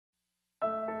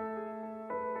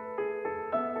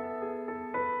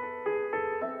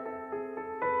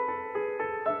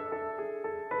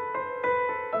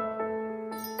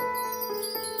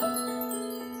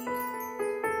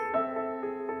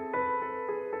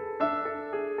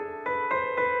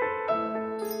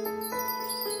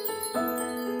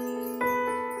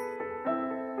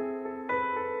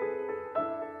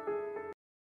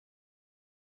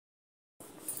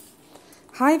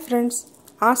Hi friends,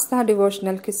 ఆస్థా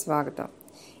డివోషనల్కి స్వాగతం.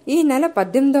 ఈ నెల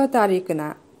 18వ తారీఖున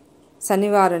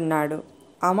శనివారం నాడు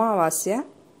అమావాస్య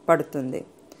పడుతుంది.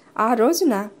 ఆ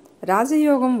రోజున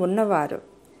రాజయోగం ఉన్నవారు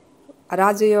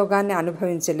రాజయోగాన్ని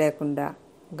అనుభవించలేకుండా,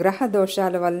 గ్రహ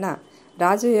దోషాల వలన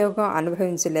రాజయోగం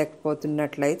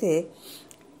అనుభవించలేకపోతున్నట్లయితే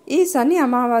ఈ శని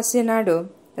అమావాస్య నాడు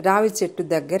రావి చెట్టు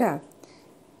దగ్గర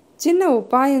చిన్న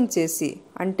ఉపాయం చేసి,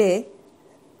 అంటే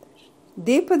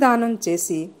దీపదానం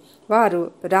చేసి వారు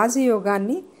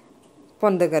రాజయోగాన్ని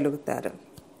పొందగలుగుతారు.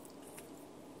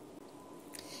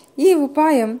 ఈ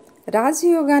ఉపాయం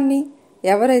రాజయోగాన్ని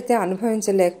ఎవరైతే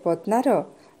అనుభవించలేకపోతున్నారో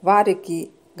వారికి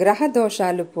గ్రహ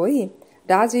దోషాలు పోయి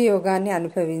రాజయోగాన్ని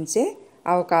అనుభవించే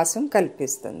అవకాశం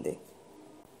కల్పిస్తుంది.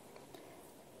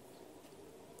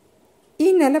 ఈ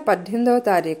నెల 18వ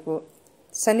తారీఖు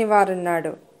శనివారం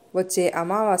నాడు వచ్చే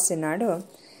అమావాస్య నాడు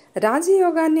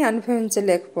రాజయోగాన్ని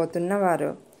అనుభవించలేకపోతున్న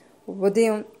వారు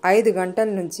ఉదయం 5 గంటల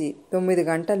నుంచి 9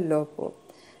 గంటల లోపు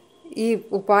ఈ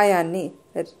ఉపాయాన్ని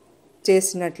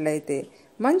చేసినట్లయితే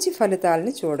మంచి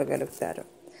ఫలితాలని చూడగలుగుతారు.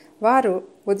 వారు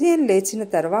ఉదయం లేచిన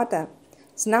తర్వాత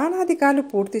స్నానాధికాలు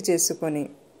పూర్తి చేసుకొని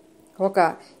ఒక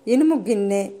ఇనుము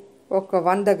గిన్నె, ఒక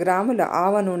 100 గ్రాముల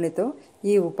ఆవ నూనెతో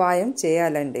ఈ ఉపాయం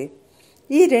చేయాలండి.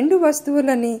 ఈ 2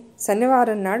 వస్తువులని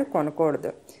శనివారం నాడు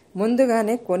కొనకూడదు,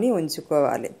 ముందుగానే కొని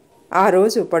ఉంచుకోవాలి. ఆ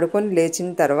రోజు పడుకొని లేచిన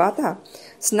తర్వాత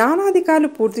స్నానాధికాలు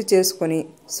పూర్తి చేసుకొని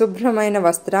శుభ్రమైన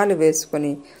వస్త్రాలు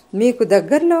వేసుకొని మీకు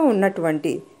దగ్గరలో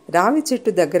ఉన్నటువంటి రావి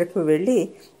చెట్టు దగ్గరకు వెళ్ళి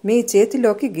మీ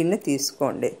చేతిలోకి గిన్నె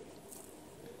తీసుకోండి.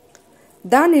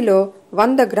 దానిలో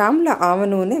 100 గ్రాముల ఆవ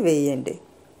నూనె వేయండి.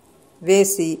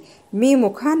 వేసి మీ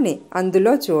ముఖాన్ని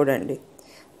అందులో చూడండి.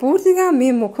 పూర్తిగా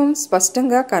మీ ముఖం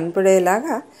స్పష్టంగా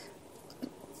కనపడేలాగా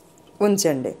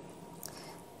ఉంచండి.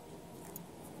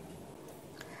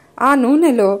 ఆ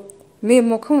నూనెలో మీ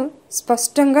ముఖం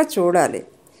స్పష్టంగా చూడాలి.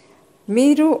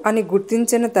 మీరు అని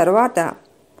గుర్తించిన తర్వాత,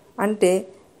 అంటే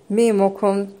మీ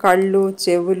ముఖం, కళ్ళు,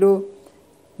 చెవులు,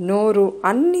 నోరు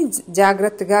అన్నీ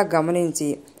జాగ్రత్తగా గమనించి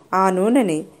ఆ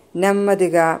నూనెని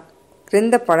నెమ్మదిగా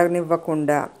క్రింద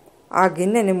పడనివ్వకుండా ఆ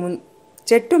గిన్నెని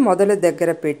చెట్టు మొదల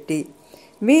దగ్గర పెట్టి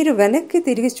మీరు వెనక్కి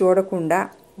తిరిగి చూడకుండా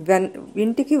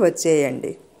ఇంటికి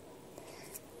వచ్చేయండి.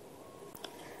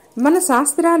 మన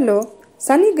శాస్త్రాల్లో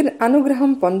శని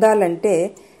అనుగ్రహం పొందాలంటే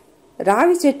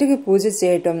రావి చెట్టుకి పూజ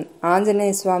చేయటం,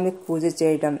 ఆంజనేయ స్వామికి పూజ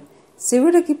చేయటం,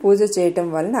 శివుడికి పూజ చేయటం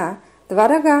వలన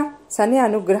త్వరగా శని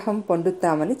అనుగ్రహం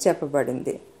పొందుతామని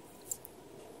చెప్పబడింది.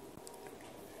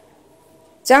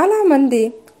 చాలామంది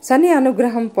శని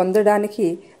అనుగ్రహం పొందడానికి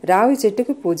రావి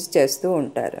చెట్టుకి పూజ చేస్తూ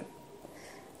ఉంటారు.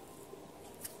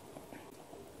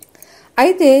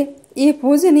 అయితే ఈ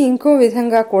పూజని ఇంకో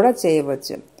విధంగా కూడా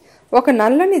చేయవచ్చు. ఒక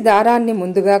నల్లని దారాన్ని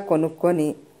ముందుగా కొనుక్కొని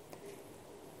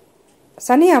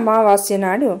శని అమావాస్య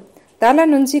నాడు తల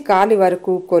నుంచి కాలి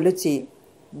వరకు కొలిచి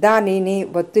దానిని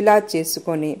ఒత్తిలా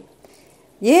చేసుకొని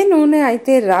ఏ నూనె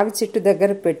అయితే రావి చెట్టు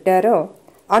దగ్గర పెట్టారో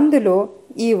అందులో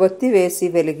ఈ ఒత్తి వేసి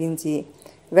వెలిగించి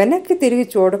వెనక్కి తిరిగి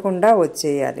చూడకుండా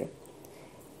వచ్చేయాలి.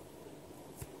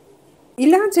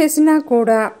 ఇలా చేసినా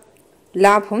కూడా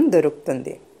లాభం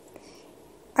దొరుకుతుంది.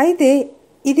 అయితే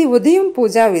ఇది ఉదయం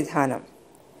పూజా విధానం.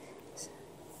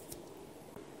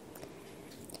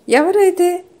 ఎవరైతే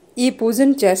ఈ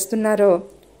పూజను చేస్తున్నారో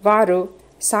వారు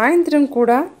సాయంత్రం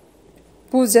కూడా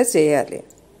పూజ చేయాలి.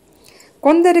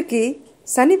 కొందరికి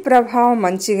శని ప్రభావం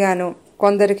మంచిగాను,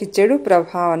 కొందరికి చెడు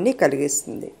ప్రభావాన్ని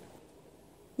కలిగిస్తుంది.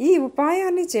 ఈ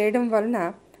ఉపాయాన్ని చేయడం వలన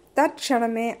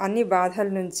తత్క్షణమే అన్ని బాధల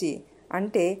నుంచి,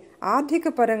 అంటే ఆర్థిక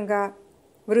పరంగా,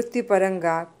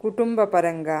 వృత్తిపరంగా, కుటుంబ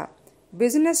పరంగా,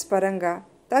 బిజినెస్ పరంగా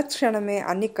తత్క్షణమే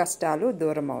అన్ని కష్టాలు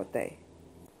దూరం అవుతాయి.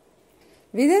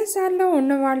 విదేశాల్లో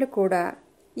ఉన్నవాళ్ళు కూడా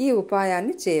ఈ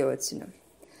ఉపాయాన్ని చేయవచ్చును.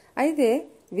 అయితే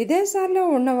విదేశాల్లో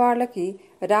ఉన్న వాళ్ళకి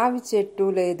రావి చెట్టు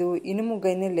లేదు, ఇనుము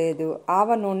గిన్నె లేదు, ఆవ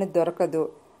నూనె దొరకదు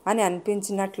అని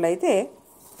అనిపించినట్లయితే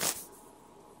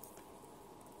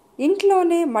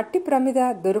ఇంట్లోనే మట్టి ప్రమిద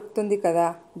దొరుకుతుంది కదా,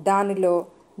 దానిలో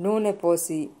నూనె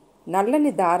పోసి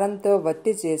నల్లని దారంతో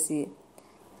వత్తి చేసి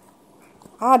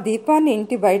ఆ దీపాన్ని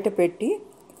ఇంటి బయట పెట్టి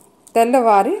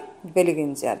తెల్లవారి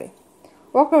వెలిగించాలి.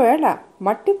 ఒకవేళ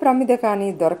మట్టి ప్రమిద కానీ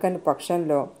దొరకని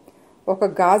పక్షంలో ఒక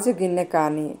గాజు గిన్నె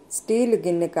కానీ స్టీల్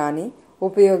గిన్నె కానీ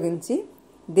ఉపయోగించి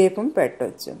దీపం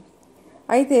పెట్టవచ్చు.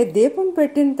 అయితే దీపం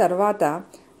పెట్టిన తర్వాత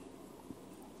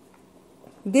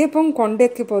దీపం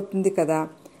కొండెక్కిపోతుంది కదా,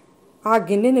 ఆ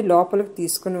గిన్నెని లోపలికి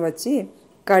తీసుకుని వచ్చి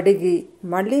కడిగి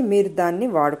మళ్ళీ మీరు దాన్ని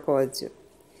వాడుకోవచ్చు.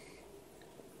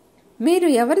 మీరు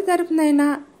ఎవరి తరపునైనా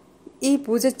ఈ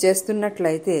పూజ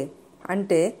చేస్తున్నట్లయితే,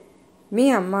 అంటే మీ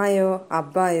అమ్మాయో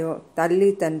అబ్బాయో తల్లి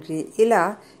తండ్రి ఇలా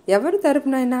ఎవరి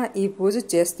తరపునైనా ఈ పూజ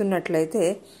చేస్తున్నట్లయితే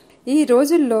ఈ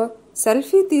రోజుల్లో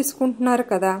సెల్ఫీ తీసుకుంటున్నారు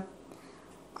కదా,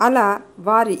 అలా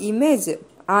వారి ఇమేజ్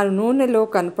ఆ నూనెలో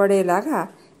కనపడేలాగా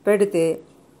పెడితే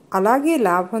అలాగే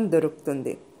లాభం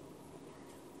దొరుకుతుంది,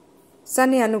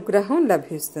 శని అనుగ్రహం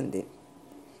లభిస్తుంది.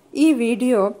 ఈ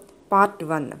వీడియో పార్ట్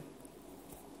 1.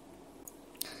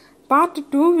 పార్ట్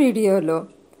 2 వీడియోలో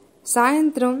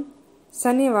సాయంత్రం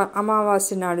శని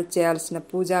అమావాస్య నాడు చేయాల్సిన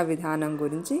పూజా విధానం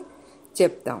గురించి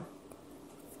చెప్తాం.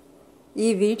 ఈ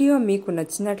వీడియో మీకు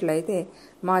నచ్చినట్లయితే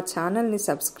మా ఛానల్ని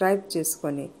సబ్స్క్రైబ్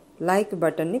చేసుకొని లైక్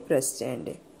బటన్ని ప్రెస్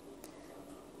చేయండి.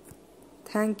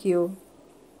 Thank you.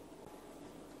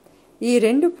 ఈ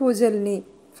 2 పూజల్ని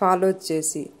ఫాలో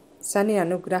చేసి శని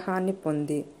అనుగ్రహాన్ని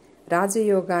పొంది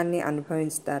రాజయోగాన్ని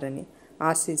అనుభవిస్తారని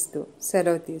ఆశిస్తూ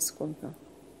సెలవు తీసుకుంటున్నాం.